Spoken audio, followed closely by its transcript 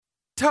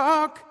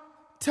Talk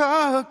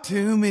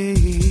to me.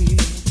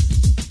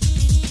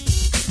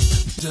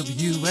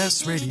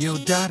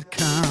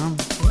 WSRadio.com.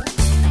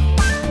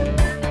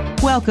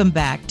 Welcome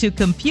back to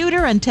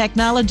Computer and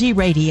Technology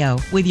Radio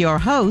with your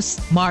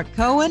hosts, Mark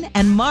Cohen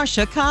and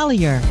Marcia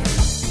Collier.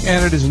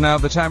 And it is now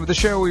the time of the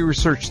show we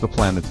research the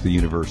planets, the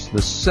universe,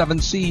 the 7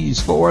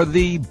 C's for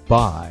the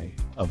Buy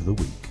of the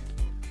Week.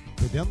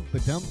 Ba-dum.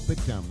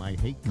 I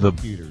hate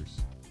computers.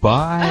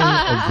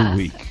 Buy of the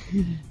Week.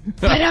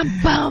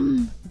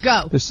 Ba-dum-bum.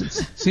 Go. There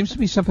seems to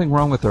be something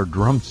wrong with our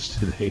drums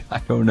today. I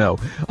don't know.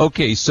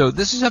 Okay, so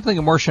this is something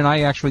that Marcia and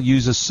I actually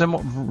use a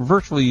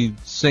virtually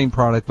same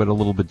product, but a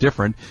little bit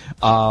different.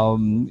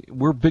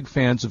 We're big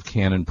fans of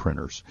Canon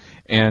printers.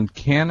 And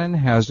Canon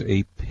has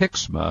a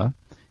Pixma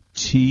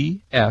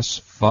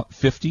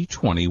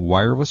TS5020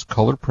 wireless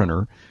color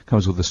printer.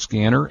 Comes with a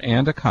scanner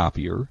and a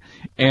copier.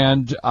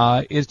 And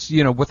it's,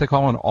 what they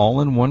call an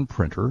all-in-one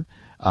printer.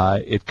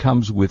 It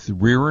comes with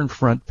rear and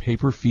front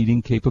paper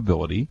feeding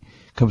capability.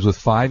 Comes with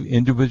 5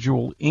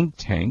 individual ink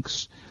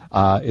tanks.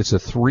 It's a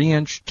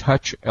 3-inch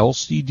touch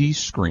LCD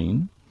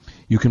screen.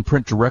 You can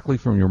print directly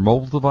from your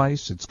mobile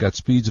device. It's got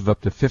speeds of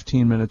up to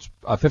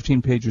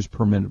 15 pages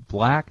per minute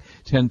black,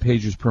 10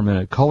 pages per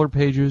minute color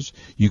pages.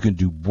 You can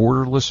do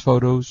borderless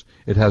photos.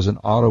 It has an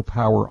auto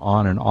power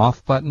on and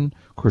off button.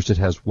 Of course, it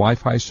has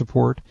Wi-Fi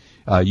support.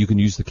 You can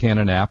use the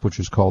Canon app, which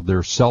is called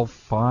their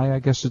Self-Fi, I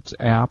guess it's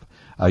app.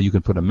 You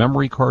can put a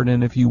memory card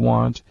in if you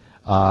want.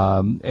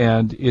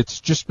 And it's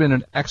just been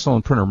an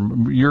excellent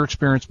printer. Your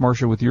experience,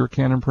 Marcia, with your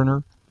Canon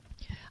printer?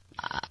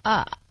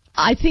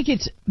 I think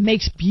it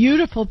makes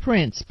beautiful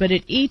prints, but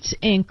it eats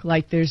ink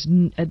like there's.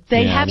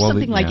 They have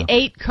something like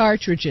 8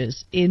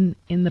 cartridges in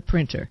the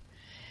printer.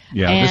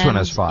 Yeah, and this one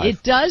has 5.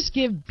 It does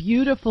give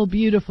beautiful,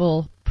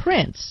 beautiful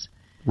prints.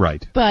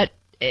 Right. But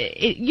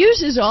it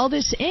uses all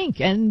this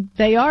ink, and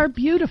they are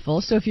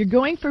beautiful. So if you're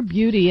going for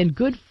beauty and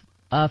good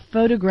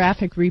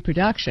photographic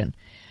reproduction,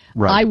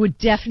 right, I would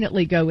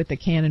definitely go with the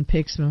Canon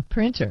Pixma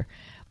printer.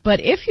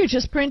 But if you're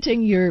just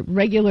printing your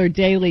regular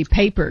daily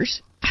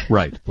papers,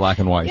 right, black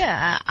and white,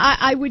 yeah,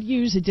 I would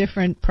use a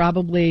different,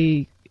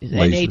 probably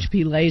an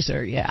HP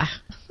laser, yeah.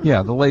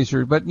 Yeah, the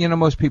laser, but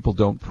most people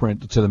don't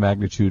print to the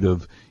magnitude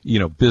of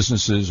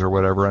businesses or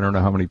whatever. I don't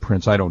know how many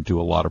prints. I don't do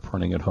a lot of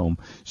printing at home,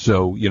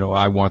 so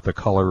I want the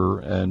color,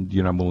 and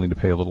I'm willing to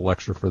pay a little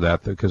extra for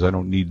that because I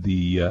don't need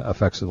the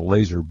effects of the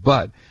laser,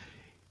 but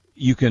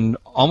you can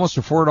almost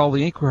afford all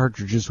the ink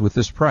cartridges with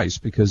this price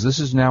because this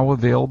is now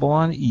available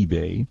on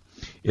eBay.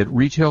 It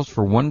retails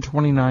for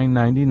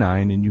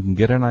 $129.99, and you can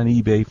get it on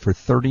eBay for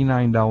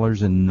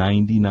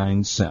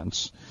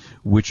 $39.99,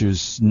 which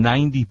is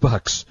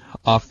 $90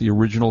 off the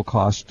original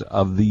cost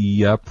of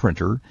the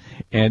printer.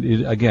 And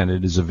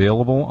it is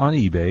available on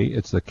eBay.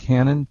 It's the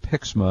Canon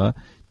Pixma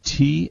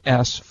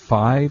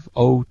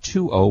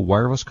TS5020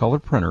 wireless color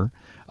printer.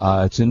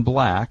 It's in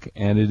black,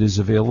 and it is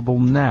available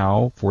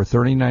now for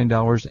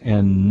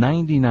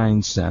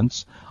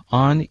 $39.99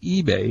 on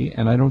eBay,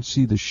 and I don't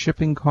see the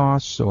shipping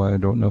costs, so I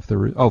don't know if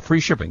there is... Oh, free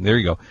shipping. There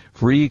you go.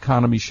 Free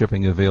economy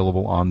shipping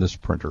available on this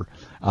printer.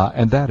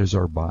 And that is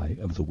our buy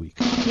of the week.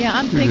 Yeah,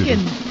 I'm thinking...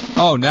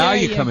 Oh, now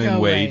you come in,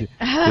 Wade.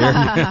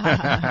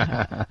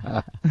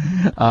 I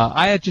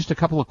had just a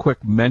couple of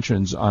quick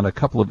mentions on a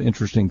couple of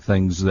interesting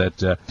things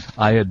that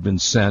I had been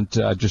sent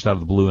just out of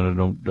the blue, and I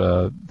don't...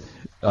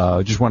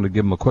 just wanted to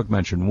give them a quick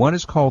mention. One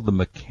is called the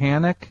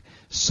Mechanic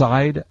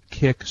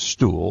Sidekick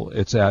Stool.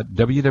 It's at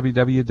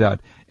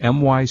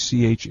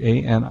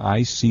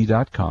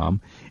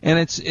www.mychanic.com, and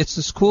it's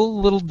this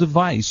cool little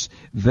device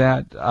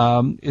that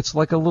it's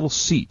like a little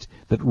seat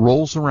that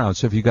rolls around.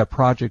 So if you got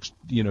projects,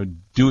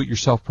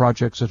 do-it-yourself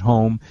projects at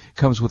home, it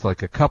comes with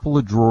like a couple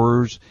of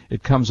drawers.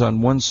 It comes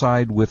on one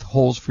side with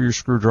holes for your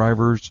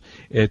screwdrivers.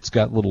 It's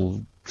got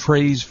little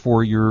trays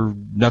for your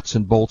nuts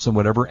and bolts and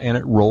whatever, and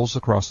it rolls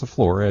across the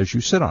floor as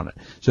you sit on it.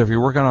 So if you're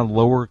working on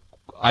lower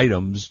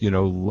items,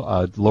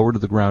 lower to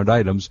the ground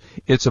items,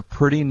 it's a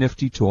pretty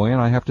nifty toy,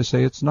 and I have to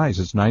say it's nice.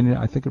 It's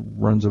I think it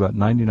runs about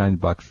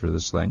 $99 for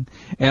this thing,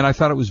 and I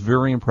thought it was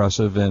very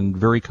impressive and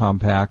very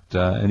compact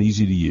and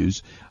easy to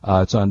use.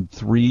 It's on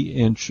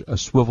 3-inch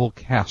swivel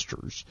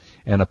casters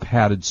and a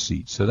padded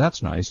seat, so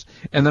that's nice.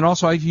 And then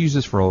also I've used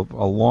this for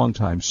a long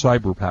time.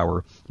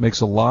 CyberPower makes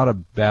a lot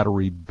of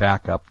battery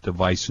backup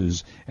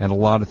devices and a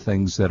lot of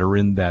things that are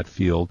in that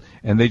field,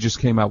 and they just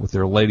came out with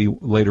their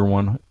later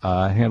one.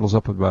 Handles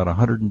up about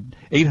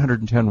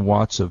 810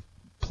 watts of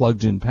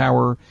plugged-in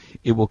power.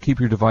 It will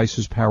keep your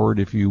devices powered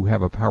if you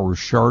have a power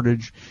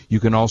shortage. You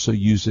can also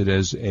use it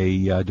as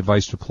a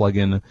device to plug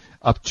in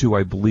up to,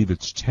 I believe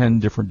it's 10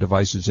 different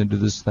devices into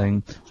this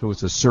thing. So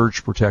it's a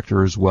surge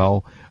protector as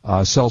well.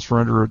 Sells for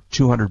under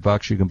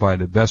 $200. You can buy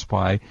it at Best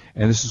Buy.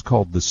 And this is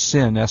called the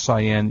SIN,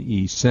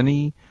 S-I-N-E,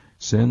 Cine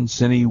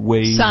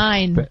Wave.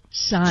 Sine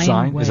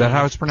Wave. Is that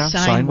how it's pronounced?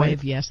 Sine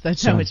Wave, yes.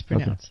 That's how it's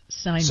pronounced.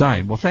 Okay.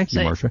 Sine. Well, thank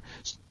you, Marcia.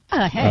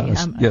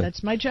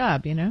 That's my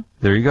job,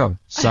 There you go.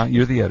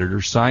 You're the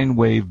editor. Sine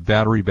wave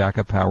battery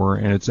backup power,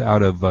 and it's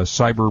out of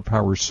Cyber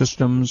Power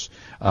Systems.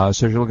 So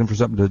if you're looking for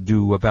something to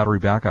do battery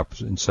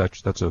backups and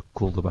such, that's a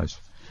cool device.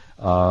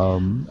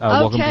 Welcome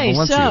to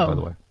Valencia, by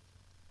the way.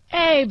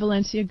 Hey,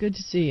 Valencia, good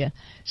to see you.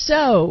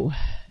 So,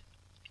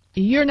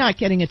 you're not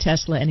getting a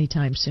Tesla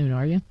anytime soon,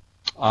 are you?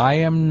 I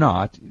am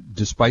not,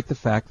 despite the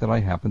fact that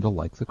I happen to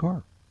like the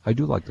car. I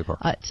do like the car.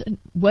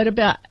 What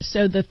about,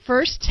 so the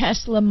first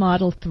Tesla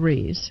Model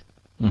 3s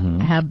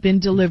have been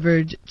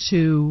delivered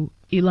to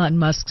Elon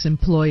Musk's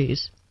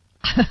employees.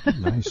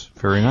 Nice.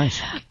 Very nice.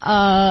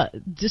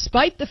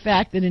 Despite the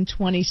fact that in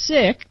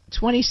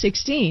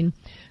 2016,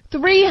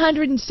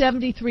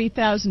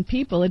 373,000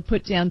 people had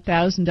put down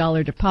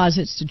 $1,000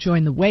 deposits to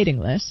join the waiting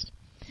list.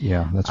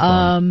 Yeah, that's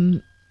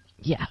fine.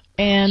 Yeah,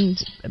 and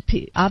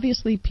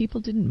obviously people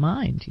didn't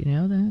mind,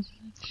 that's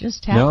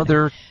just happening.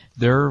 No,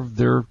 they're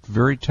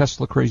very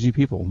Tesla crazy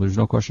people. There's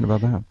no question about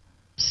that.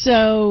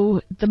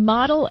 So the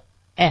Model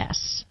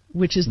S,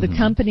 which is the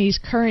company's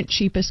current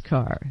cheapest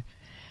car,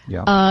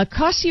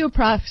 costs you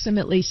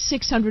approximately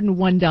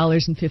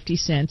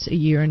 $601.50 a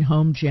year in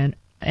home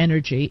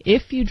energy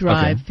if you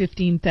drive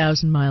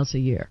 15,000 miles a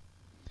year.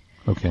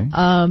 Okay.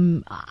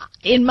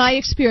 In my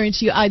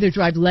experience, you either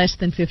drive less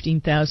than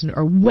 15,000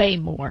 or way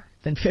more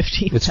than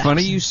 15,000. It's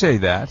funny you say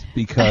that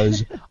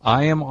because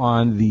I am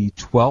on the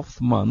 12th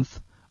month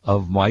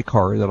of my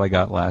car that I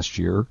got last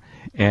year,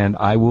 and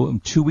I'm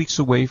 2 weeks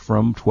away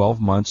from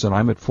 12 months, and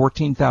I'm at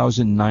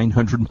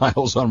 14,900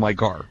 miles on my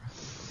car.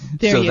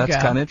 So that's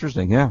kind of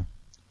interesting, yeah.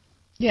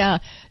 Yeah.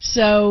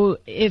 So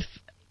if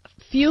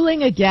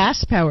fueling a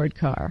gas-powered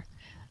car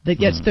that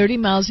gets 30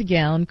 miles a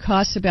gallon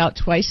costs about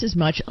twice as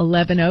much,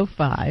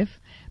 $11.05,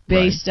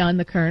 based on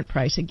the current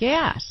price of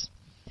gas.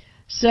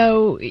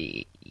 So,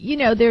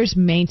 there's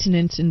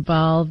maintenance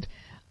involved.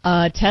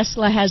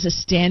 Tesla has a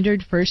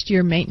standard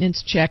first-year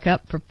maintenance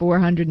checkup for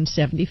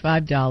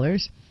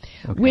 $475,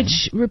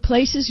 which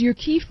replaces your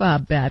key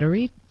fob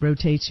battery,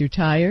 rotates your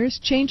tires,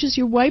 changes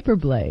your wiper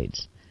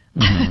blades.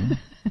 That's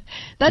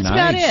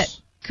about it,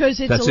 because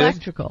it's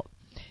electrical.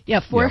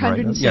 Yeah,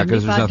 $475. Yeah,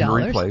 because there's nothing to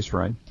replace,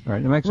 right?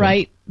 Right, it makes sense.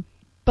 Right,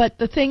 but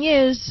the thing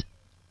is,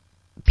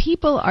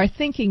 people are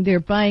thinking they're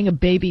buying a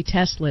baby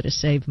Tesla to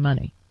save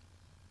money.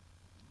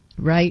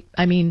 Right?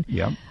 I mean,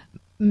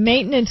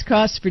 maintenance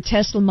costs for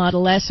Tesla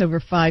Model S over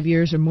 5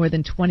 years are more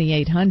than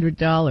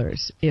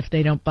 $2,800 if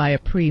they don't buy a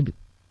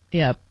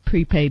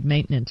prepaid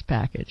maintenance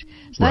package.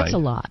 So that's a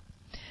lot.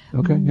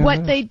 Okay. Yeah,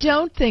 what they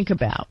don't think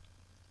about,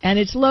 and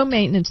it's low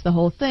maintenance, the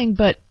whole thing,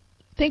 but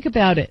think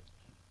about it.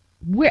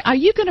 Where are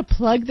you going to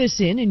plug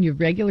this in your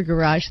regular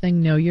garage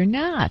thing? No, you're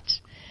not.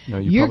 No,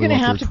 you're going to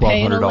have to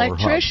pay an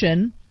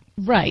electrician.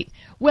 Right.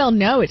 Well,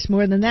 no, it's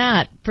more than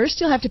that.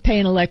 First, you'll have to pay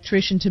an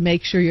electrician to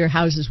make sure your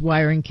house's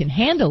wiring can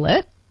handle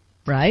it,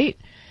 right?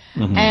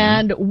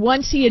 And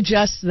once he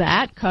adjusts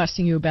that,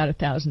 costing you about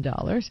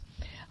 $1,000,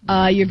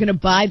 you're going to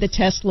buy the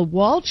Tesla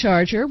wall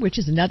charger, which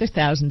is another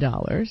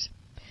 $1,000.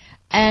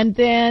 And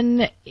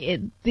then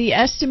the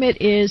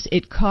estimate is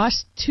it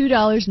costs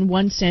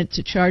 $2.01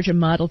 to charge a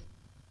Model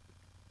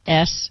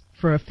S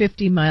for a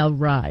 50-mile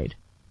ride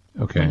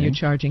when you're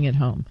charging at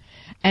home.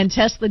 And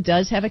Tesla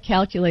does have a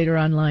calculator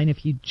online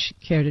if you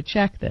care to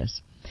check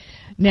this.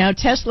 Now,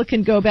 Tesla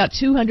can go about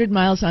 200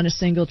 miles on a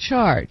single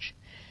charge.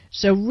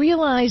 So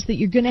realize that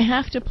you're going to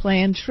have to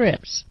plan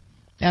trips.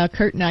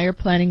 Kurt and I are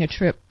planning a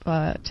trip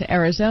to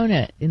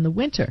Arizona in the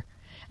winter,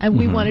 and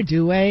we want to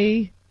do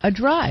a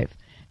drive.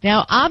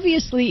 Now,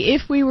 obviously,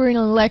 if we were in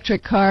an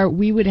electric car,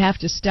 we would have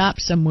to stop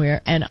somewhere.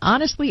 And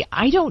honestly,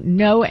 I don't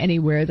know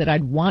anywhere that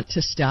I'd want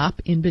to stop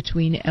in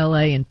between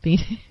L.A. and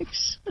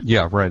Phoenix.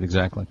 Yeah, right,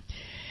 exactly.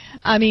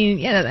 I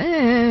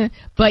mean,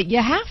 but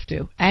you have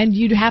to. And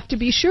you'd have to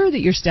be sure that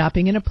you're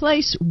stopping in a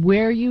place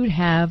where you'd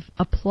have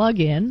a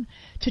plug-in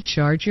to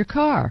charge your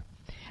car.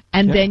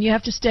 And then you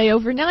have to stay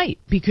overnight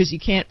because you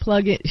can't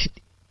plug it.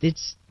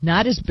 It's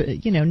not as,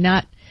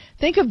 not,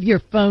 think of your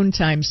phone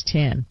times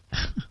 10.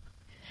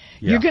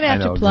 You're going to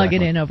have to plug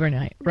it in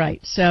overnight. Right.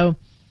 So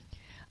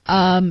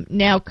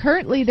now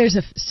currently there's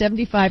a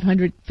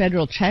 $7,500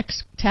 federal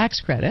tax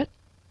credit.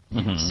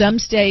 Some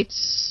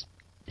states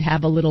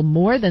have a little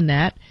more than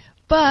that,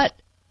 but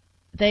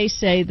they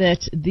say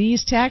that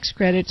these tax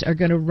credits are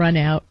going to run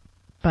out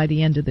by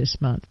the end of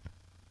this month.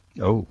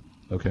 Oh,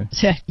 okay.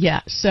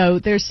 Yeah, so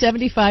there's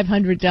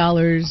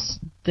 $7,500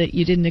 that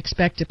you didn't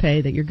expect to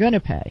pay that you're going to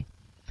pay.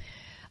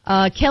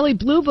 Kelley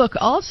Blue Book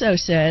also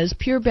says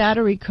pure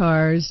battery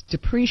cars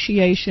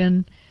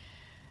depreciation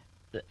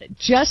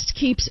just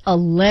keeps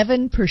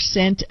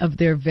 11% of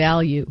their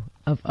value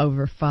of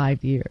over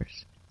 5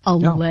 years.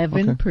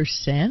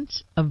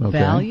 11% of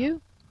value?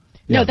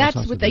 No,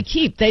 that's what they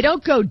keep. They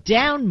don't go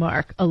down,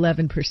 Mark,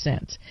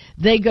 11%.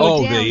 They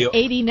go down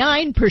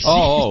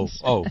 89%.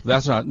 Oh,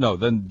 that's not, no,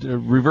 then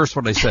reverse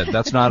what I said.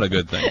 That's not a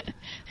good thing.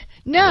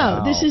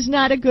 No, this is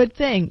not a good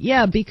thing.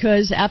 Yeah,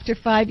 because after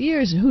 5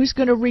 years, who's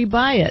going to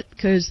rebuy it?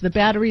 Because the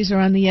batteries are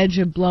on the edge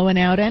of blowing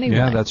out anyway.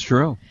 Yeah, that's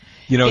true.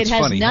 It's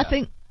funny.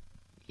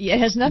 It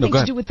has nothing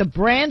to do with the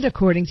brand,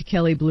 according to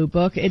Kelley Blue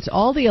Book. It's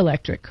all the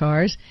electric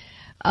cars.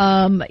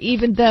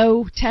 Even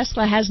though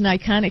Tesla has an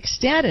iconic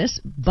status,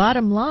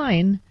 bottom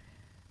line,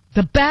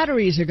 the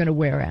batteries are going to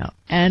wear out.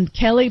 And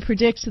Kelley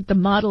predicts that the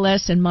Model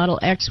S and Model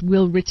X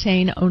will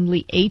retain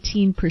only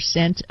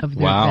 18% of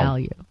their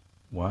value.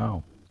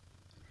 Wow.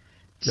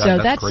 So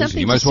that's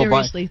something to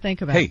seriously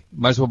think about. Hey,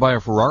 might as well buy a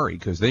Ferrari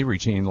because they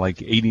retain like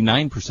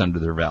 89%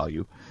 of their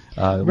value.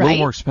 A little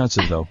more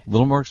expensive, though. A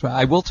little more expensive.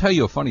 I will tell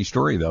you a funny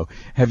story, though.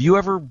 Have you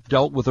ever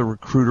dealt with a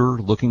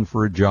recruiter looking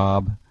for a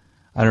job?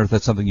 I don't know if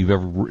that's something you've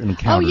ever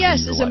encountered. Oh, yes.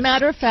 In your As life. a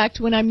matter of fact,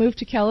 when I moved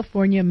to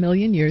California a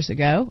million years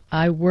ago,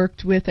 I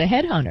worked with a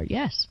headhunter,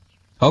 yes.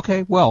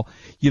 Okay, well,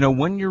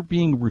 when you're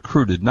being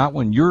recruited, not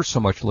when you're so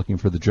much looking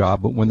for the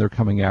job, but when they're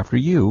coming after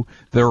you,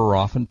 there are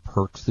often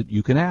perks that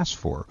you can ask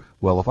for.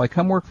 Well, if I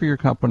come work for your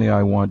company,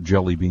 I want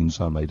jelly beans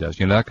on my desk,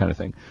 that kind of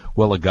thing.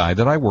 Well, a guy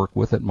that I work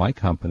with at my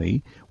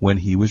company, when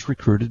he was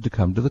recruited to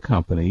come to the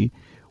company,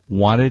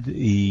 wanted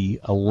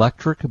the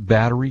electric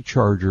battery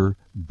charger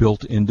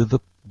built into the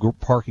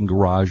parking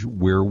garage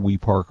where we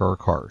park our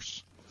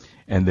cars.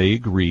 And they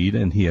agreed,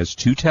 and he has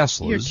 2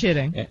 Teslas. You're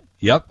kidding.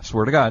 Yep,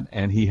 swear to God.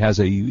 And he has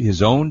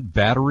his own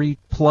battery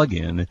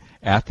plug-in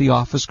at the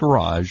office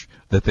garage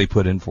that they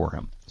put in for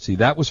him. See,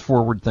 that was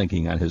forward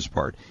thinking on his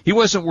part. He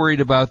wasn't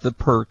worried about the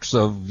perks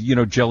of,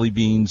 jelly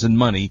beans and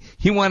money.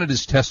 He wanted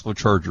his Tesla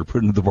charger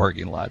put into the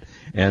parking lot.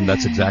 And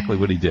that's exactly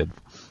what he did.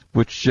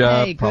 Which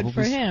hey, probably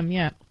good for him,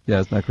 yeah.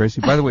 Yeah, isn't that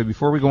crazy? By the way,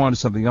 before we go on to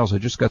something else, I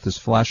just got this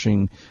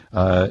flashing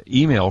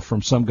email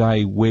from some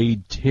guy,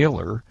 Wade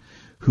Taylor,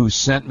 who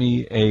sent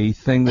me a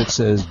thing that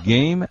says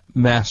Game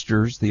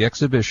Masters, the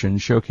exhibition,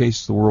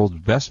 showcased the world's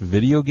best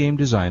video game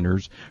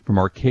designers from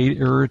arcade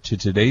era to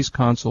today's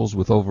consoles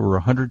with over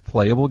 100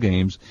 playable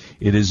games.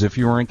 It is, if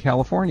you are in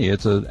California,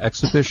 it's an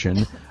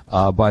exhibition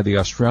by the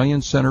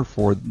Australian Center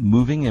for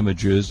Moving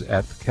Images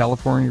at the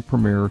California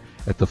premiere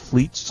at the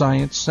Fleet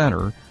Science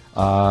Center,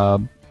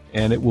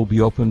 and it will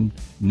be open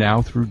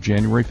now through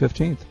January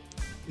 15th.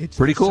 It's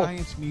pretty cool.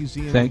 Science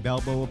Museum in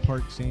Balboa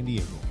Park, San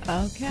Diego.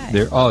 Okay.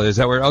 Is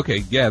that where?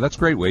 Okay, yeah, that's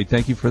great, Wade.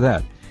 Thank you for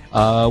that.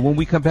 When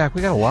we come back,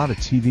 we got a lot of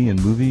TV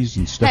and movies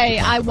and stuff. Hey,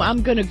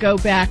 I'm going to go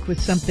back with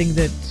something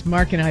that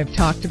Mark and I have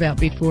talked about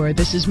before.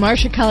 This is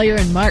Marcia Collier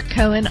and Mark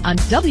Cohen on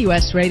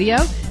WS Radio,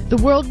 the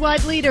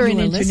worldwide leader in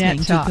Internet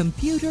talk. To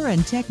Computer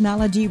and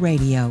Technology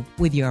Radio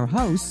with your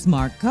hosts,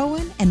 Mark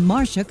Cohen and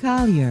Marcia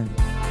Collier.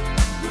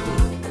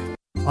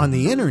 On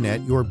the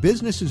internet, your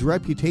business's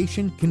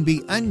reputation can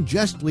be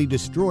unjustly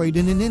destroyed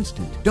in an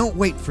instant. Don't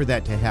wait for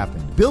that to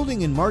happen.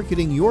 Building and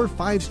marketing your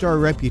 5-star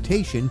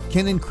reputation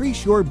can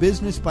increase your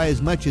business by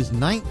as much as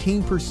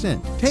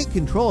 19%. Take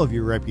control of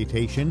your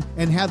reputation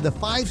and have the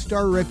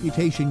 5-star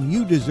reputation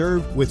you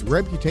deserve with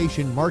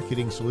Reputation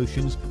Marketing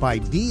Solutions by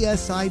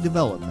DSI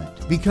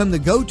Development. Become the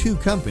go-to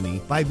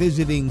company by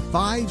visiting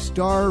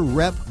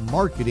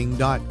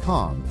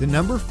 5starrepmarketing.com. The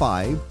number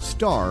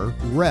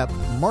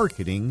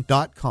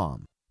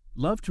 5starrepmarketing.com.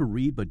 Love to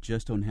read but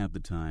just don't have the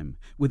time?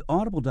 With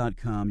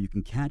Audible.com, you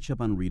can catch up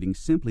on reading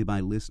simply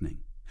by listening.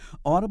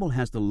 Audible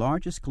has the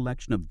largest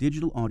collection of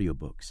digital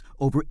audiobooks,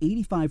 over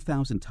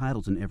 85,000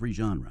 titles in every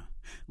genre.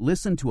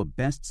 Listen to a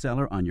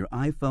bestseller on your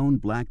iPhone,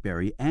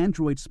 BlackBerry,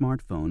 Android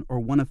smartphone, or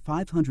one of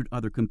 500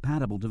 other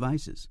compatible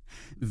devices.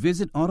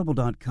 Visit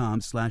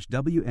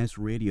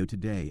audible.com/WSRadio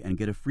today and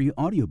get a free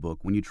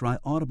audiobook when you try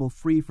Audible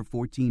free for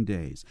 14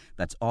 days.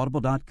 That's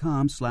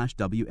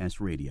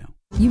audible.com/WSRadio.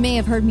 You may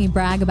have heard me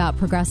brag about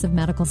Progressive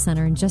Medical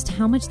Center and just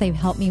how much they've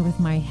helped me with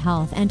my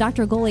health. And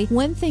Dr. Goley,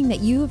 one thing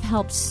that you have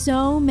helped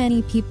so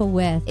many people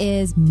with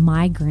is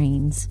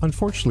migraines.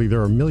 Unfortunately,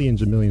 there are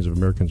millions and millions of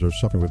Americans who are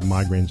suffering with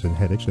migraines and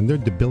headaches, and they're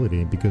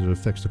debilitating because it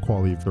affects the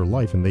quality of their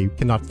life, and they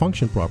cannot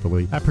function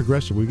properly. At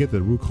Progressive, we get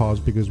the root cause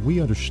because we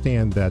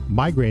understand that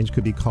migraines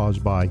could be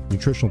caused by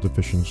nutritional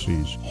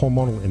deficiencies,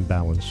 hormonal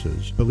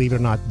imbalances, believe it or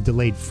not,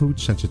 delayed food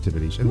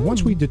sensitivities. And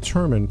once we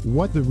determine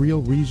what the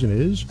real reason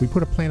is, we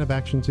put a plan of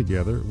action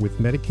together with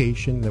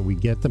medication that we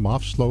get them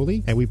off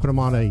slowly, and we put them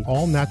on an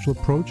all-natural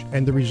approach,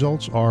 and the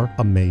results are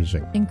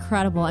amazing.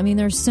 Incredible. I mean,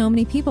 there's so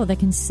many people that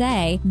can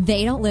say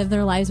they don't live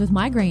their lives with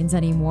migraines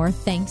anymore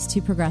thanks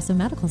to Progressive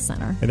Medical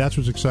Center. And that's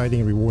what's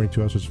exciting and rewarding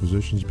to us as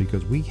physicians,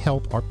 because we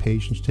help our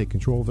patients take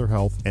control of their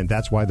health, and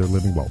that's why they're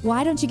living well.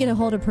 Why don't you get a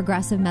hold of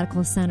Progressive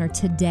Medical Center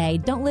today?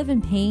 Don't live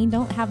in pain.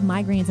 Don't have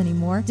migraines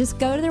anymore. Just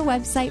go to their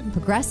website,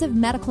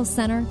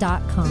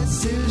 progressivemedicalcenter.com.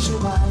 This is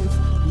your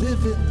life.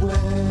 Live it well.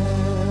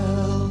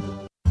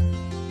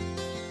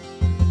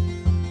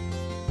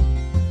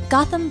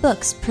 Gotham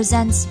Books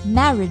presents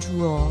Marriage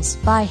Rules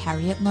by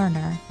Harriet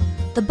Lerner.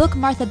 The book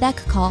Martha Beck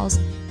calls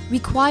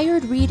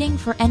required reading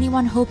for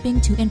anyone hoping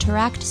to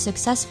interact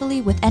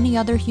successfully with any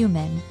other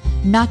human,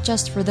 not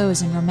just for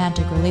those in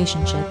romantic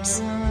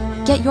relationships.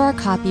 Get your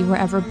copy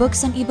wherever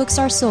books and ebooks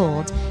are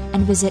sold,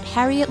 and visit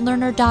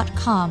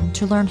harrietlerner.com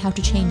to learn how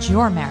to change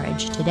your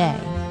marriage today.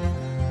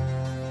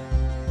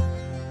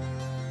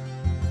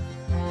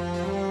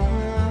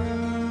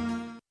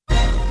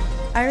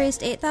 Are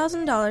raised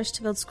 $8,000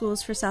 to build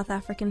schools for South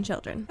African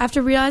children.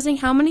 After realizing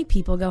how many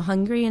people go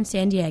hungry in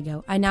San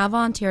Diego, I now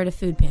volunteer at a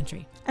food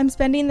pantry. I'm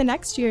spending the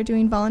next year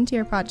doing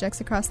volunteer projects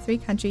across 3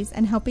 countries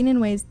and helping in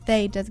ways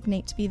they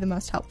designate to be the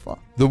most helpful.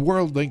 The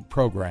World Link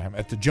program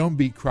at the Joan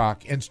B.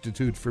 Kroc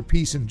Institute for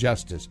Peace and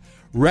Justice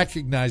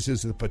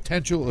recognizes the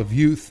potential of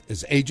youth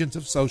as agents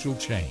of social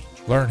change.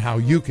 Learn how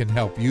you can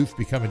help youth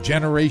become a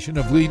generation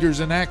of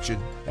leaders in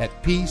action at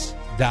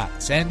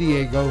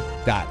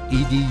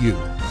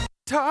peace.sandiego.edu.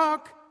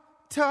 Talk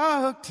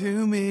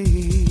to me.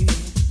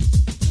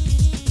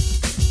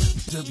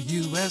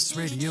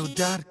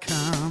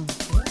 WSRadio.com.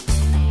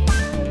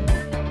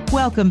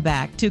 Welcome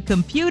back to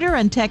Computer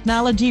and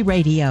Technology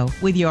Radio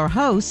with your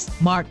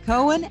hosts, Mark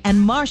Cohen and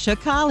Marcia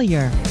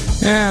Collier.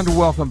 And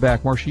welcome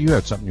back. Marcia, you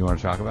had something you want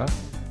to talk about?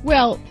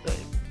 Well,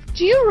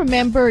 do you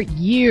remember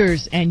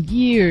years and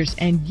years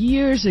and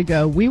years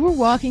ago, we were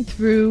walking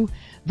through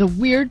the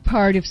weird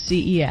part of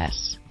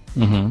CES,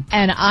 and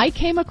I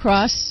came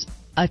across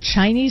a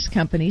Chinese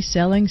company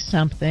selling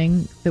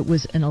something that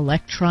was an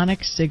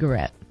electronic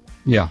cigarette.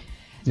 Yeah.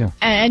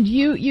 And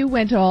you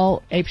went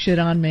all apeshit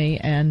on me,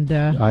 and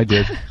I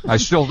did. I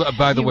still,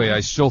 by the way, I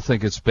still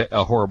think it's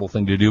a horrible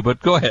thing to do.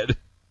 But go ahead.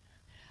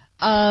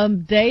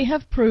 They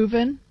have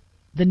proven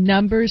the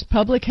numbers.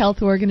 Public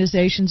health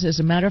organizations, as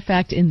a matter of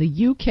fact, in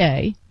the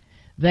UK,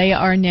 they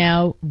are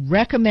now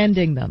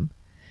recommending them.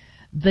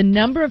 The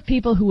number of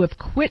people who have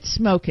quit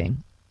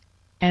smoking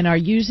and are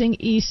using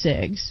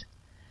eCigs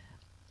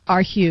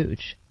are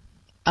huge.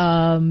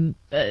 In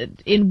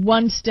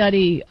one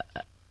study,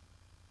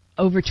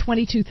 over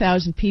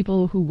 22,000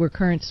 people who were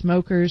current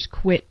smokers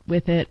quit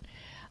with it.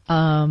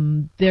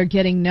 They're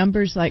getting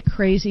numbers like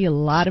crazy. A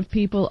lot of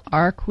people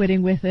are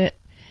quitting with it.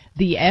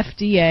 The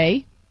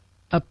FDA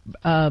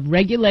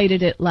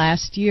regulated it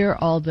last year,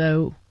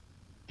 although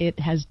it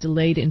has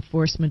delayed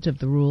enforcement of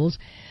the rules.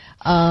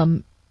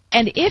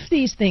 And if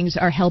these things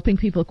are helping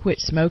people quit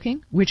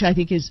smoking, which I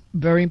think is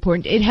very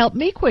important, it helped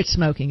me quit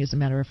smoking, as a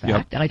matter of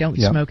fact. I don't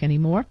smoke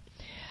anymore.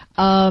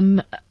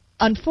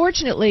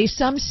 Unfortunately,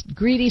 some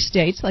greedy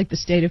states, like the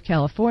state of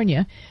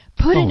California,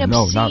 put an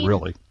obscene... No, not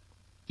really.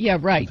 Yeah,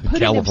 right.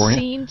 Put an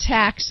obscene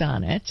tax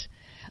on it,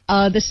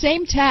 the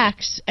same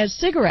tax as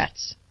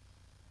cigarettes,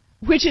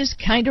 which is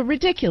kind of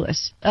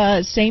ridiculous.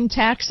 Same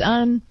tax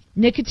on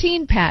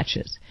nicotine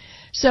patches.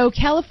 So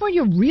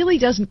California really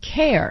doesn't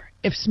care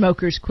if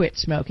smokers quit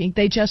smoking.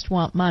 They just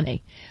want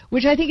money,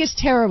 which I think is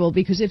terrible,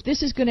 because if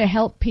this is going to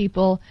help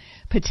people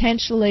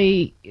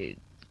potentially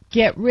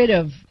get rid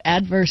of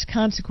adverse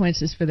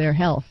consequences for their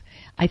health,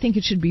 I think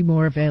it should be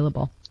more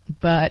available.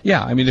 But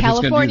yeah, I mean, if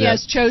California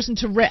has chosen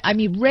to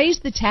raise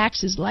the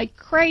taxes like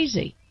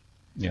crazy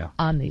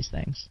on these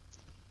things.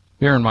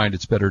 Bear in mind,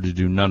 it's better to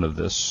do none of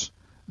this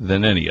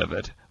than any of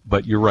it.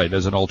 But you're right,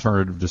 as an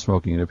alternative to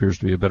smoking, it appears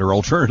to be a better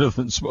alternative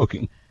than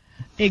smoking.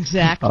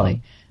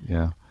 Exactly.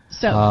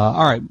 So,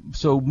 all right,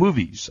 so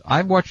movies.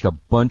 I've watched a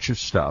bunch of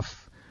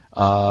stuff.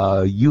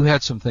 You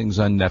had some things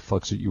on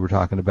Netflix that you were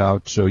talking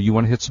about, so you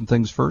want to hit some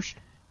things first?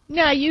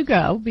 No, you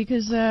go,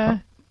 because all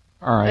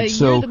right,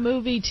 you're the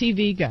movie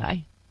TV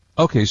guy.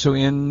 Okay, so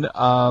in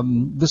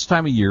this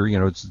time of year,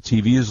 the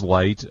TV is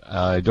light.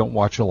 I don't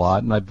watch a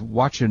lot, and I've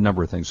watched a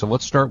number of things. So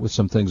let's start with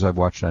some things I've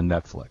watched on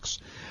Netflix.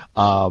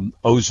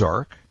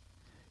 Ozark.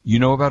 You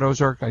know about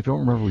Ozark? I don't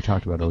remember if we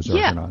talked about Ozark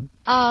or not.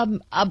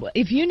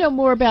 If you know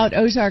more about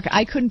Ozark,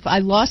 I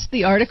lost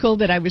the article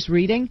that I was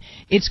reading.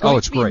 It's going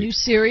to be a new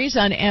series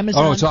on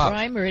Amazon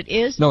Prime, or it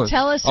is? No,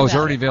 tell us about it's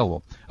already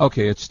available.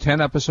 Okay, it's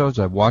 10 episodes.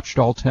 I watched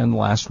all 10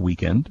 last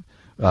weekend.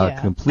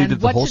 Completed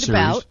and the whole what's it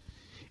series. About?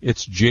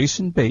 It's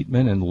Jason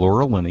Bateman and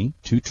Laura Linney,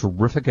 2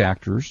 terrific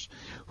actors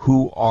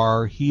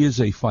he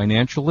is a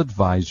financial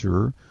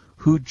advisor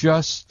who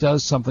just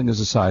does something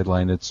as a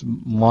sideline. It's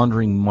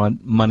laundering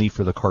money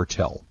for the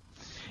cartel.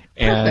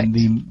 And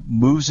he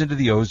moves into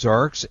the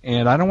Ozarks,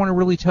 and I don't want to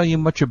really tell you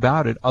much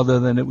about it other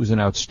than it was an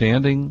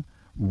outstanding,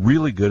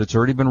 really good. It's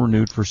already been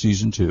renewed for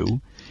season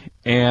 2,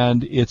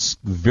 and it's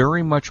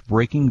very much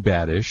Breaking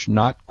Bad-ish,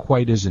 not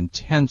quite as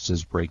intense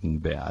as Breaking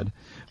Bad,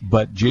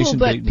 but Jason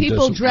Bateman does a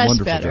wonderful job. But people dress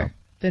better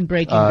than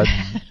Breaking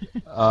Bad.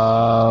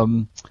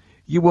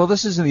 Well,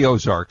 this is in the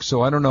Ozarks,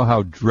 so I don't know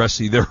how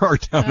dressy there are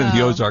down in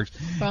the Ozarks.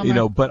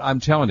 Bummer. But I'm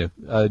telling you,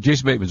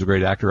 Jason Bateman's a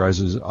great actor, as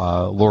is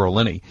Laura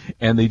Linney,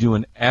 and they do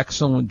an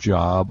excellent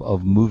job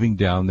of moving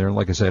down there. And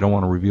like I said, I don't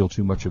want to reveal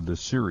too much of this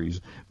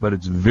series, but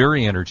it's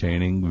very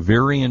entertaining,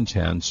 very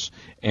intense,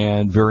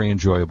 and very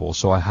enjoyable.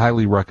 So I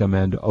highly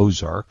recommend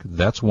Ozark.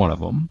 That's one of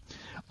them.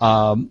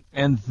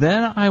 And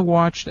then I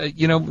watched,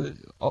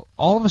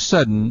 all of a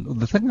sudden,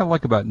 the thing I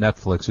like about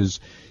Netflix is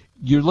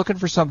you're looking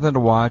for something to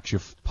watch, you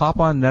pop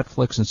on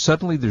Netflix, and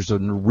suddenly there's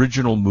an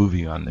original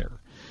movie on there.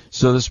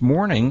 So this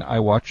morning I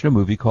watched a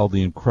movie called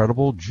The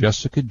Incredible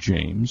Jessica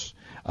James.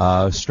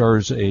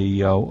 Stars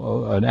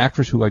an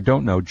actress who I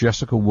don't know,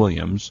 Jessica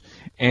Williams,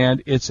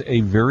 and it's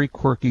a very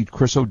quirky.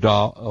 Chris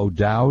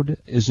O'Dowd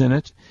is in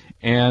it,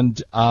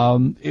 and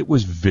it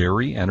was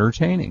very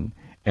entertaining.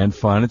 and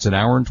fun. It's an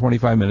hour and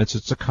 25 minutes.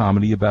 It's a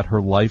comedy about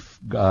her life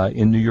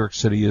in New York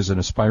City as an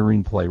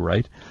aspiring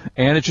playwright.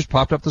 And it just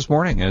popped up this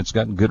morning, and it's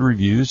gotten good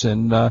reviews,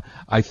 and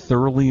I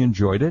thoroughly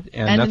enjoyed it.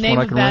 And that's the name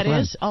what I of can that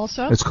recommend. is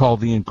also? It's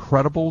called The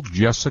Incredible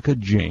Jessica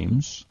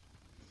James.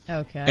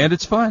 Okay. And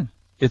it's fun.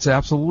 It's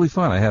absolutely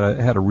fun. I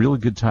had a really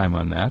good time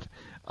on that.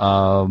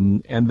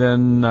 And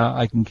then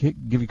I can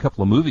give you a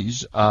couple of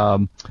movies.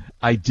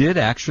 I did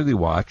actually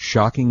watch,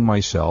 shocking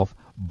myself,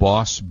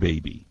 Boss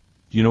Baby.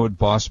 Do you know what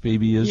Boss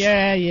Baby is?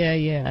 Yeah.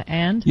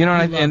 And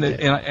and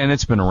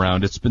it's been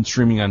around. It's been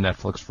streaming on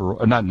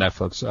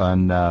Netflix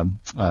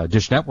on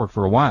Dish Network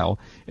for a while.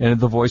 And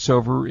the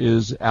voiceover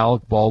is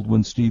Alec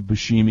Baldwin, Steve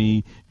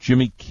Buscemi,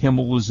 Jimmy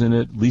Kimmel is in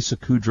it, Lisa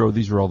Kudrow.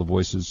 These are all the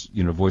voices,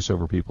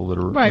 voiceover people that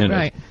are in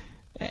it.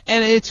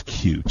 And it's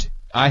cute.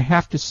 I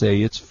have to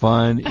say, it's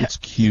fun. It's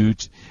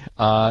cute.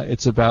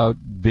 It's about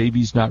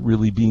babies not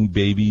really being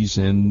babies,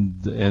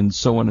 and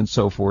so on and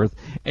so forth.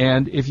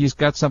 And if you've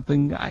got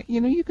something,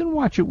 you can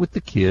watch it with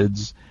the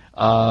kids.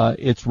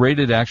 It's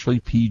rated actually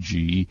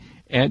PG,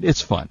 and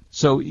it's fun.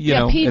 So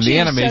PG, and the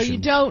animation. So you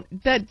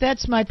don't.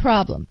 That's my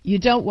problem. You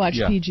don't watch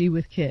PG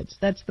with kids.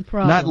 That's the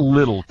problem. Not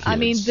little kids. I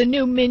mean, the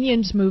new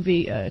Minions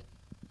movie,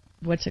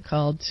 what's it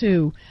called?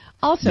 2,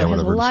 also has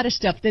a lot of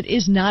stuff that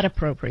is not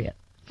appropriate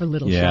for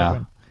little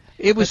children.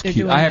 It was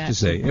cute. I have to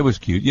say, it was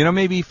cute.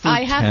 Maybe for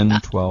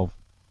 10, 12.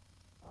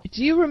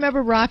 Do you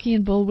remember Rocky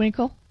and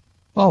Bullwinkle?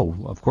 Oh,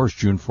 of course,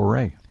 June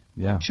Foray.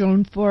 Yeah.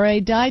 June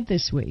Foray died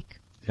this week.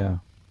 Yeah.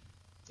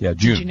 Yeah,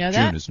 June. Did you know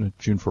that? June, isn't it?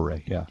 June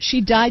Foray, yeah.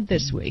 She died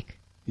this week.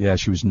 Yeah,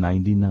 she was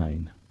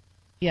 99.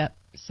 Yep.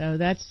 So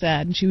that's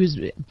sad. And she was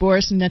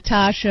Boris and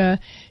Natasha.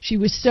 She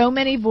was so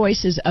many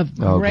voices of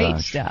great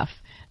stuff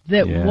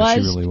that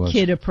was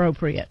kid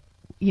appropriate.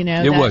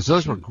 It was.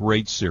 Those were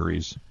great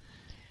series.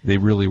 They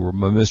really were.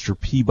 Mr.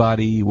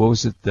 Peabody, what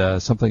was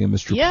it? Something in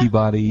Mr.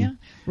 Peabody. Yeah.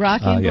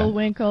 Rocky and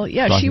Bullwinkle.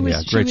 Yeah, she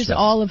was stuff.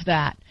 all of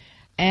that.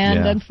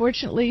 And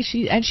unfortunately,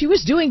 she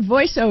was doing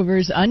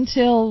voiceovers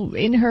until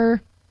in her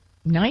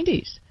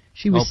 90s.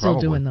 She was still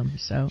doing them.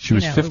 So she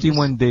was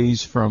 51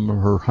 days from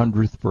her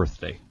 100th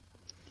birthday.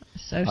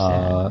 So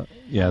sad.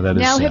 That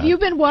is now, sad. have you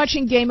been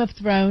watching Game of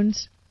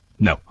Thrones?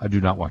 No, I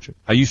do not watch it.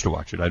 I used to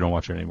watch it. I don't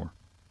watch it anymore.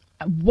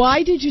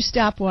 Why did you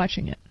stop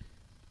watching it?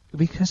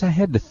 Because I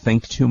had to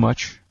think too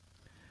much.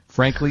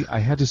 Frankly, I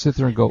had to sit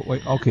there and go,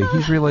 wait, okay,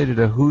 he's related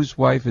to whose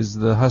wife is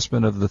the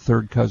husband of the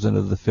third cousin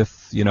of the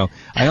fifth,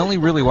 I only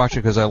really watched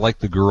it because I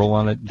liked the girl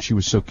on it, and she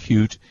was so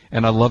cute,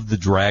 and I loved the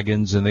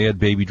dragons, and they had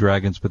baby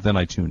dragons, but then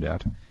I tuned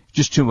out.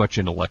 Just too much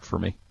intellect for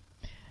me.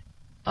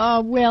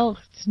 Well,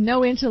 it's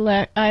no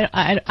intellect.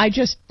 I'm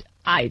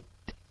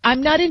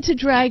not into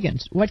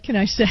dragons. What can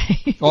I say?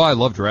 Oh, I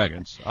love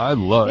dragons.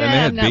 And they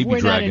had baby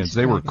dragons.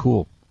 They were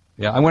cool.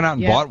 Yeah, I went out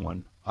and bought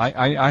one.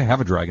 I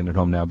have a dragon at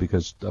home now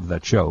because of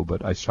that show,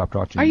 but I stopped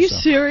watching. Are you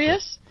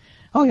serious?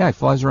 Oh yeah, it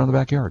flies around the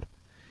backyard.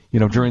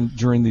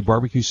 During the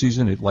barbecue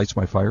season, it lights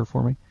my fire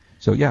for me.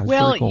 So yeah, it's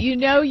very cool.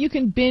 You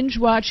can binge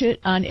watch it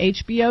on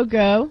HBO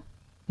Go.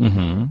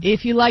 Mm-hmm.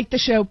 If you like the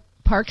show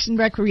Parks and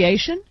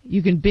Recreation,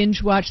 you can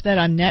binge watch that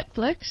on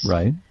Netflix.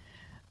 Right.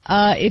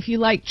 If you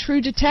like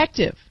True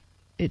Detective,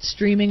 it's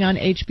streaming on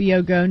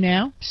HBO Go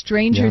now.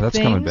 Stranger that's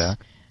Things, coming back.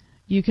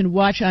 You can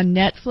watch on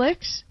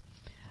Netflix.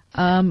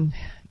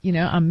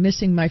 I'm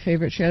missing my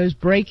favorite shows.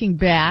 Breaking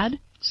Bad,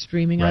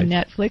 streaming on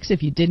Netflix,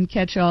 if you didn't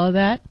catch all of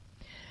that.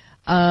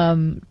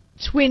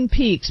 Twin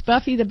Peaks,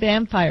 Buffy the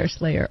Vampire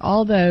Slayer,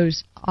 all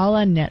those, all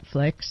on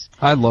Netflix.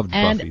 I loved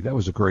Buffy. That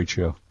was a great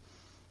show.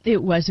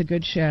 It was a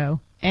good show.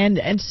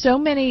 And so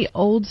many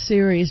old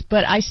series,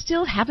 but I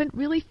still haven't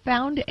really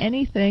found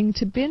anything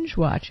to binge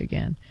watch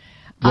again.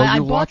 Well,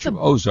 you'll watch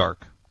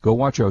Ozark. Go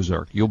watch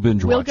Ozark. You'll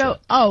binge watch it.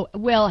 Oh,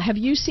 well, have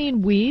you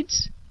seen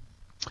Weeds?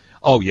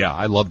 Oh, yeah,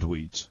 I loved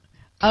Weeds.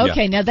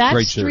 Okay, now that's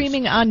great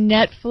streaming on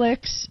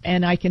Netflix,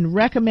 and I can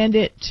recommend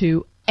it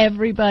to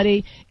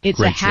everybody. It's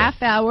a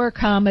half-hour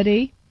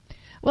comedy.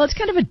 Well, it's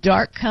kind of a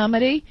dark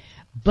comedy,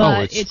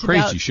 but it's a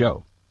crazy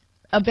show.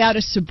 About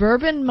a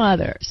suburban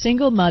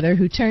single mother,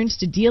 who turns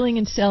to dealing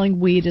and selling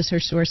weed as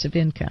her source of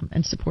income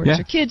and supports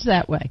her kids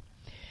that way.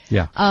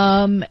 Yeah.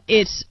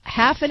 It's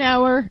half an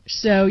hour,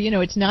 so,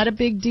 it's not a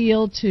big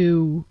deal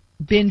to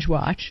binge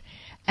watch,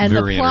 and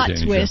the plot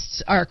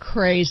twists are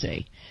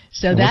crazy.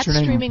 So that's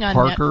streaming on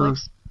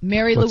Netflix.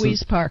 Mary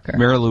Louise Parker.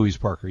 Mary Louise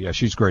Parker, yeah,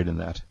 she's great in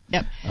that.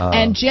 Yep.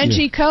 And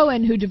Genji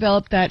Cohen, who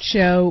developed that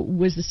show,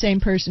 was the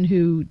same person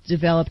who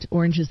developed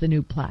Orange is the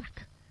New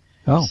Black.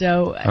 Oh,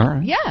 so all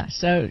right.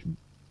 So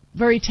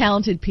very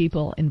talented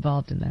people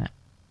involved in that.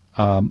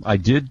 I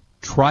did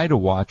try to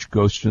watch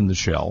Ghost in the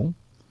Shell,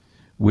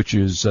 which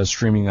is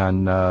streaming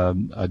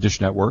on Dish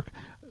Network.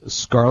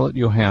 Scarlett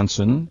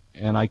Johansson,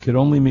 and I could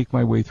only make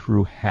my way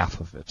through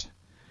half of it.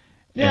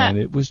 Yeah.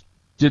 And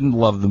didn't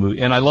love the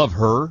movie. And I love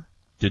her.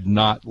 Did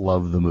not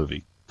love the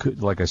movie.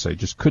 Like I say,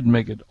 just couldn't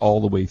make it all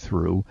the way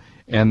through.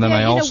 And then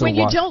I also when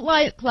you don't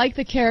like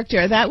the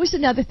character, that was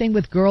another thing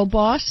with Girl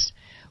Boss,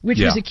 which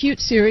was a cute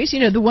series.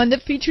 The one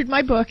that featured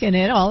my book in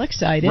it, All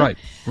Excited.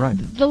 Right.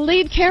 The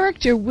lead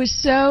character was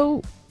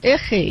so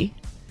icky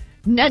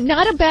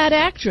not a bad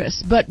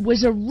actress, but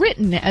was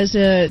written as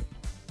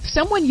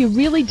someone you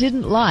really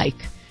didn't like.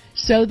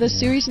 So the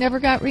series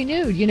never got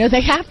renewed. You know, they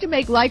have to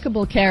make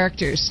likable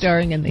characters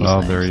starring in these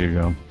things. There you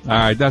go. All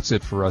right, that's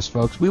it for us,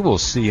 folks. We will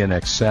see you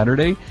next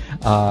Saturday.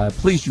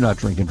 Please do not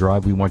drink and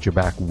drive. We want you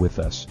back with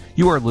us.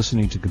 You are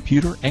listening to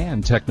Computer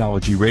and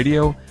Technology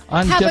Radio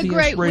on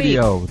WS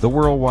Radio, the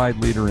worldwide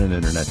leader in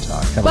Internet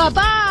talk.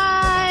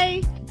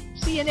 Bye-bye.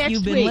 See you next week.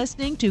 You've been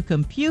listening to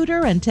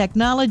Computer and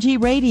Technology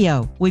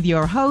Radio with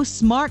your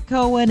hosts Mark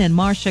Cohen and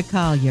Marcia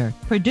Collier.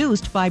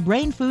 Produced by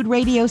Brain Food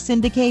Radio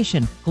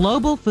Syndication,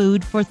 global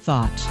food for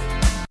thought.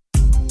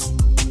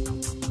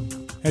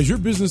 Has your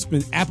business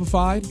been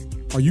appified?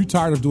 Are you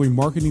tired of doing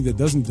marketing that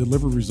doesn't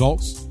deliver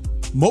results?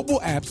 Mobile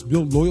apps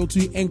build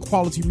loyalty and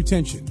quality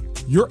retention.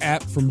 Your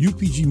app from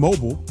UPG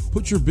Mobile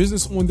puts your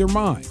business on their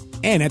mind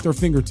and at their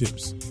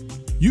fingertips.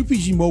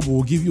 UPG Mobile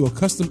will give you a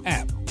custom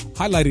app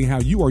highlighting how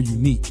you are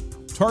unique,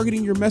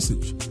 targeting your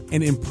message,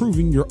 and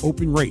improving your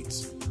open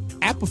rates.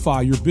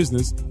 Appify your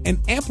business and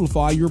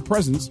amplify your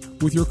presence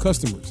with your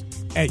customers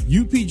at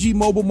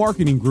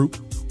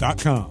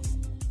upgmobilemarketinggroup.com.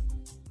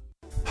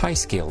 Hi,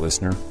 Scale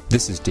listener.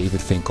 This is David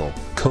Finkel,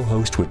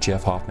 co-host with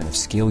Jeff Hoffman of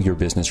Scale Your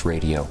Business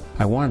Radio.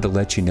 I wanted to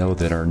let you know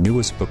that our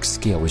newest book,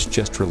 Scale, was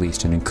just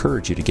released and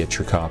encourage you to get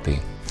your copy.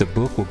 The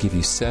book will give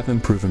you 7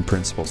 proven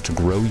principles to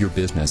grow your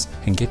business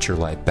and get your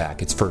life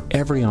back. It's for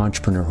every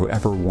entrepreneur who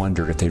ever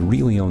wondered if they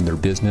really own their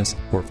business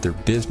or if their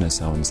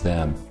business owns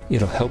them.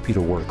 It'll help you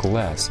to work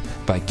less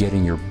by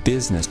getting your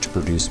business to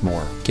produce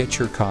more. Get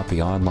your copy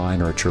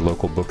online or at your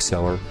local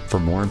bookseller. For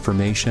more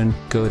information,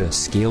 go to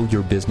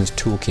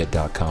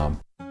scaleyourbusinesstoolkit.com.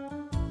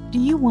 Do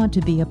you want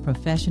to be a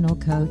professional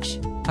coach?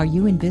 Are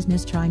you in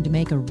business trying to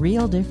make a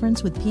real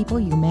difference with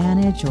people you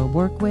manage or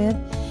work with?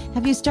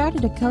 Have you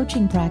started a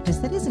coaching practice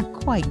that isn't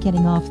quite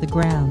getting off the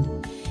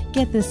ground?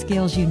 Get the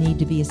skills you need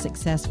to be a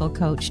successful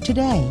coach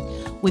today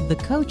with the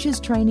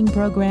Coaches Training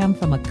Program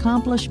from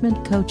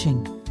Accomplishment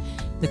Coaching.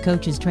 The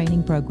Coaches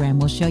Training Program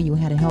will show you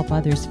how to help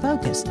others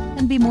focus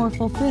and be more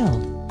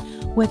fulfilled.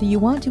 Whether you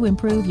want to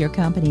improve your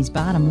company's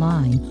bottom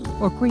line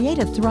or create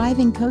a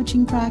thriving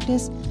coaching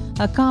practice,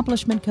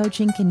 Accomplishment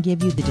Coaching can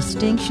give you the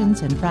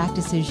distinctions and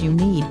practices you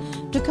need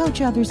to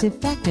coach others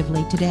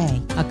effectively today.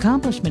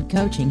 Accomplishment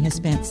Coaching has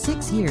spent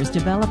 6 years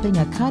developing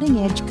a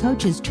cutting-edge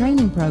coaches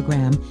training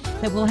program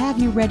that will have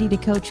you ready to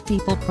coach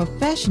people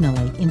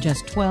professionally in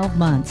just 12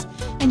 months,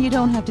 and you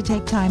don't have to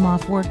take time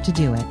off work to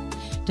do it.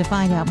 To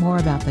find out more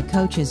about the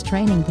Coaches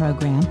Training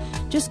Program,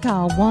 just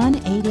call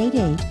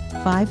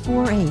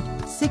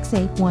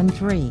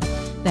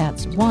 1-888-548-6813.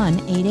 That's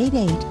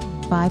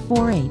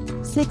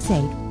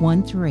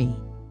 1-888-548-6813.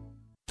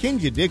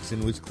 Kinja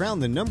Dixon was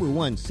crowned the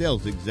 #1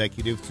 sales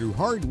executive through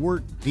hard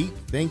work, deep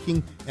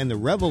thinking, and the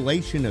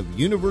revelation of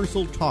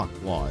universal talk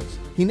laws.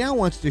 He now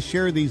wants to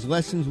share these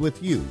lessons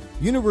with you.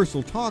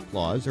 Universal talk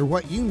laws are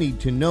what you need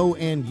to know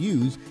and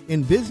use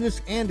in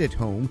business and at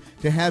home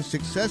to have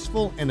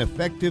successful and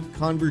effective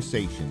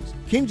conversations.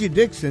 Kinja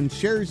Dixon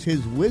shares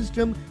his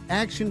wisdom,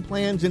 action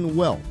plans, and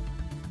wealth.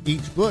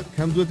 Each book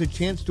comes with a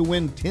chance to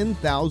win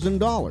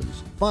 $10,000.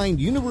 Find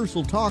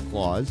Universal Talk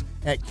Laws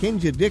at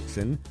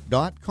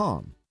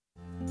KinjaDixon.com.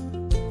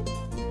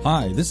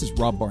 Hi, this is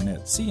Rob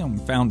Barnett, CEO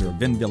and founder of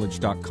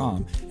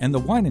VinVillage.com and the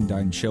Wine and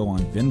Dine Show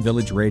on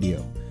VinVillage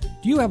Radio.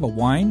 Do you have a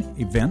wine,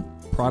 event,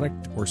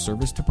 product, or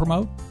service to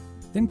promote?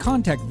 Then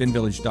contact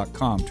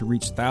VinVillage.com to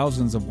reach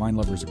thousands of wine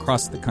lovers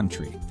across the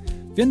country.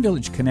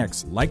 VinVillage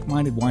connects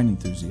like-minded wine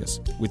enthusiasts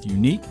with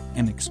unique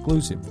and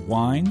exclusive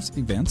wines,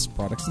 events,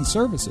 products, and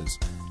services.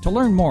 To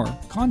learn more,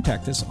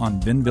 contact us on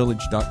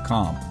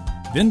VinVillage.com.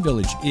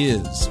 VinVillage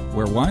is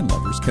where wine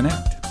lovers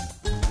connect.